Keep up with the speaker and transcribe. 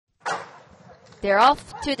They're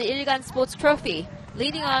off to the Ilgan Sports Trophy.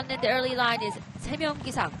 Leading on in the early line is Seoul.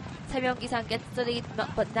 Seoul gets the lead,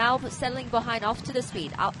 but now settling behind off to the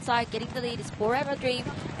speed. Outside, getting the lead is Forever Dream,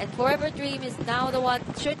 and Forever Dream is now the one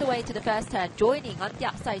showing the way to the first turn. Joining on the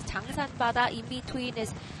outside is Jangsan Bada. In between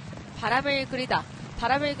is 바람을 그리다.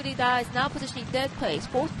 바람을 그리다 is now positioning third place.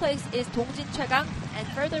 Fourth place is 동진 최강, and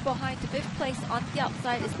further behind to fifth place on the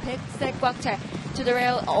outside is 백색 광채. To the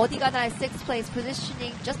rail, 어디가나 is sixth place,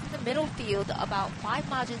 positioning just in the middle field, about 5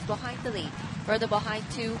 margins behind the lead. Further behind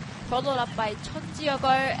two, followed up by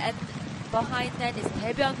천지여걸, and behind that is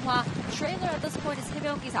대변화. Trailer at this point is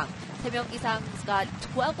세명기상. 세명기상's got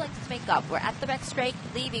 12 lengths to make up. We're at the back straight,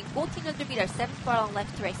 leaving 1400 meters, 7th furlong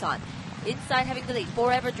left to race on. Inside having the lead,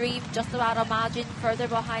 Forever Dream, just about a margin. Further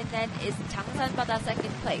behind then is Jangsan Bada,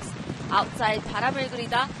 second place. Outside, 바람을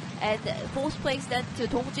그리다, and fourth place then to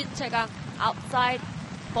동진 최강. Outside,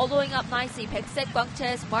 following up nicely, 백색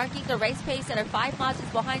광채 marking the race pace and are 5 margins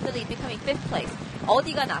behind the lead, becoming fifth place.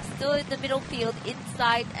 어디가나 still in the middle field,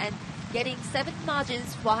 inside and getting 7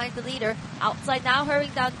 margins behind the leader. Outside now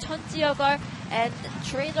hurrying down 천지여걸, and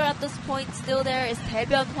trailer at this point still there is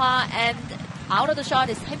대변화, and out of the shot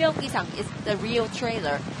is 세명기상, is the real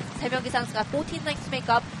trailer. 세명기상's got 14 lengths to make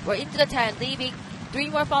up. We're into the turn, leaving 3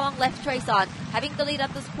 more furlong left to race on. Having the lead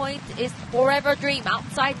at this point is Forever Dream.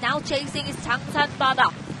 Outside now chasing is Jangsan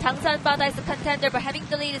Bada. Jangsan Bada is the contender, but having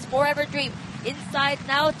the lead is Forever Dream. Inside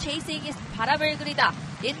now chasing is 바람을 그리다.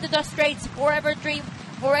 Into the straights, Forever Dream.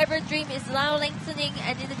 Forever Dream is now lengthening,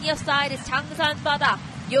 and in the near side is Jangsan Bada.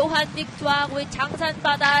 Johan Victoire with Jangsan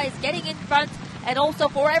Bada is getting in front. And also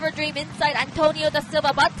Forever Dream inside Antonio da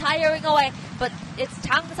Silva, but tiring away. But it's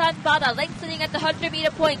Jangsan Bada lengthening at the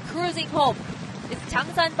 100-meter point, cruising home. It's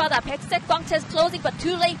Jangsan Bada. 백색 광채's closing, but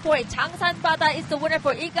too late for it. Jangsan Bada is the winner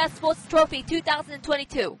for Ilgan Sports Trophy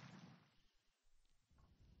 2022.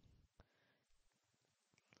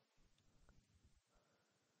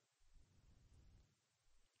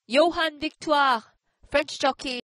 Johan Victoire, French jockey.